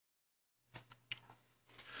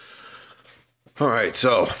All right,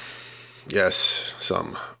 so yes,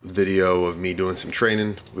 some video of me doing some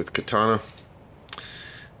training with Katana.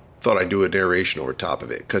 Thought I'd do a narration over top of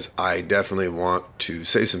it because I definitely want to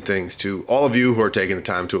say some things to all of you who are taking the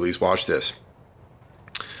time to at least watch this.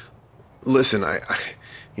 Listen,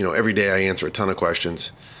 every day I answer a ton of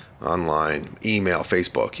questions online, email,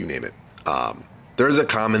 Facebook, you name it. There's a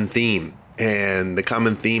common theme, and the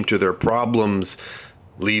common theme to their problems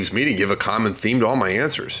leaves me to give a common theme to all my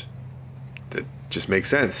answers. That just makes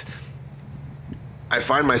sense. I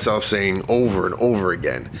find myself saying over and over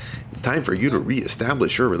again, it's time for you to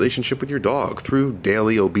reestablish your relationship with your dog through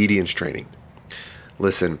daily obedience training.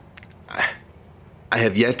 Listen, I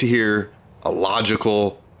have yet to hear a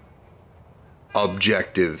logical,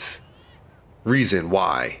 objective reason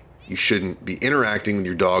why you shouldn't be interacting with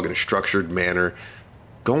your dog in a structured manner,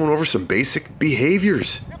 going over some basic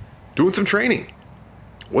behaviors, doing some training.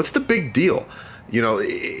 What's the big deal?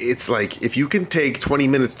 It's like if you can take 20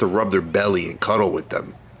 minutes to rub their belly and cuddle with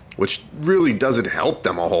them, which really doesn't help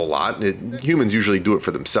them a whole lot. Humans usually do it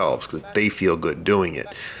for themselves because they feel good doing it.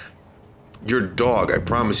 Your dog, I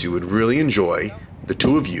promise you, would really enjoy the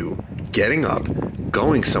two of you getting up,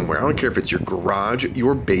 going somewhere. I don't care if it's your garage,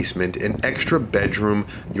 your basement, an extra bedroom,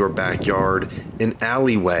 your backyard, an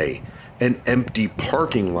alleyway, an empty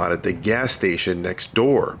parking lot at the gas station next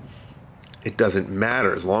door. It doesn't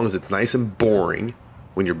matter as long as it's nice and boring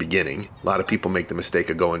when you're beginning. A lot of people make the mistake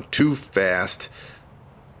of going too fast,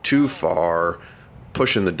 too far,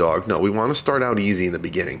 pushing the dog. No, we want to start out easy in the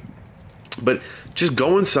beginning. But just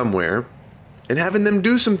going somewhere and having them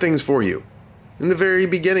do some things for you. In the very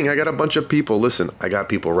beginning, I got a bunch of people. Listen, I got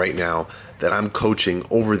people right now that I'm coaching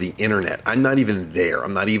over the internet. I'm not even there.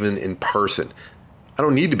 I'm not even in person. I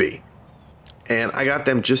don't need to be. And I got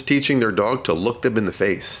them just teaching their dog to look them in the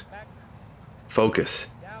face. Focus.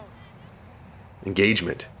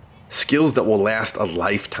 Engagement. Skills that will last a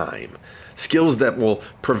lifetime. Skills that will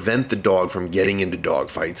prevent the dog from getting into dog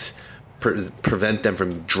fights. Prevent them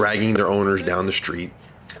from dragging their owners down the street.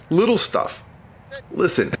 Little stuff.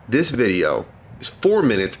 Listen, this video is 4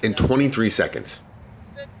 minutes and 23 seconds.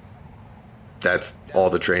 That's all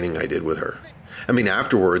the training I did with her.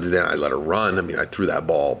 Afterwards, then I let her run. I threw that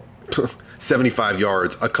ball 75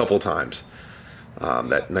 yards a couple times.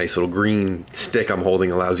 That nice little green stick I'm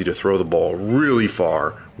holding allows you to throw the ball really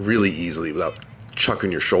far, really easily without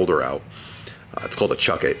chucking your shoulder out. It's called a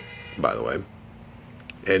chuck it, by the way.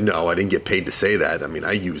 And no, I didn't get paid to say that.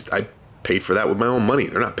 I paid for that with my own money.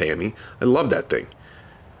 They're not paying me. I love that thing.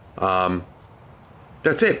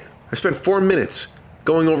 That's it. I spent 4 minutes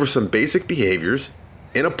going over some basic behaviors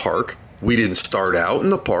in a park. We didn't start out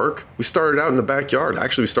in the park. We started out in the backyard.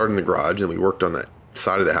 Actually, we started in the garage, and we worked on that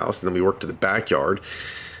side of the house, and then we worked to the backyard.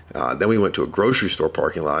 Then we went to a grocery store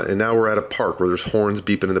parking lot, and now we're at a park where there's horns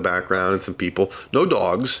beeping in the background and some people. No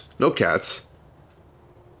dogs, no cats.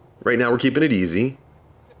 Right now, we're keeping it easy.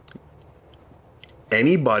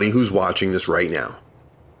 Anybody who's watching this right now,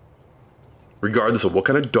 regardless of what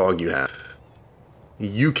kind of dog you have,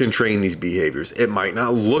 you can train these behaviors. It might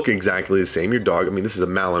not look exactly the same. Your dog, this is a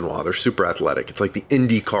Malinois. They're super athletic. It's like the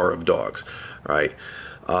IndyCar of dogs, right?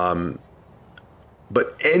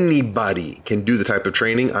 But anybody can do the type of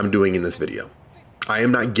training I'm doing in this video. I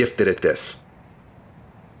am not gifted at this.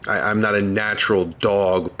 I'm not a natural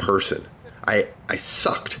dog person. I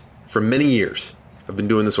sucked for many years. I've been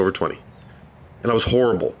doing this over 20. And I was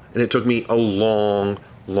horrible. And it took me a long,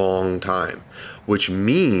 long time. Which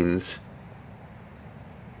means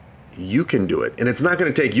you can do it. And it's not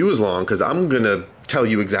going to take you as long because I'm going to tell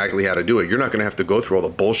you exactly how to do it. You're not going to have to go through all the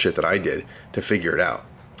bullshit that I did to figure it out.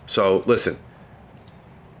 So listen.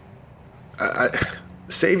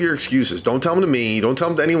 Save your excuses. Don't tell them to me. Don't tell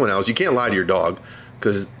them to anyone else. You can't lie to your dog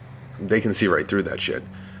because they can see right through that shit.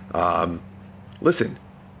 Listen,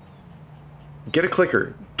 get a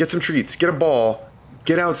clicker, get some treats, get a ball,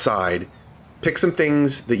 get outside, pick some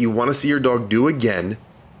things that you want to see your dog do again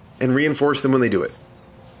and reinforce them when they do it.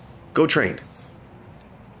 Go train.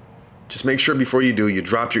 Just make sure before you do, you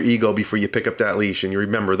drop your ego before you pick up that leash, and you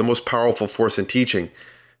remember the most powerful force in teaching,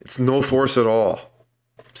 it's no force at all.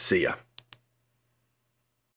 See ya.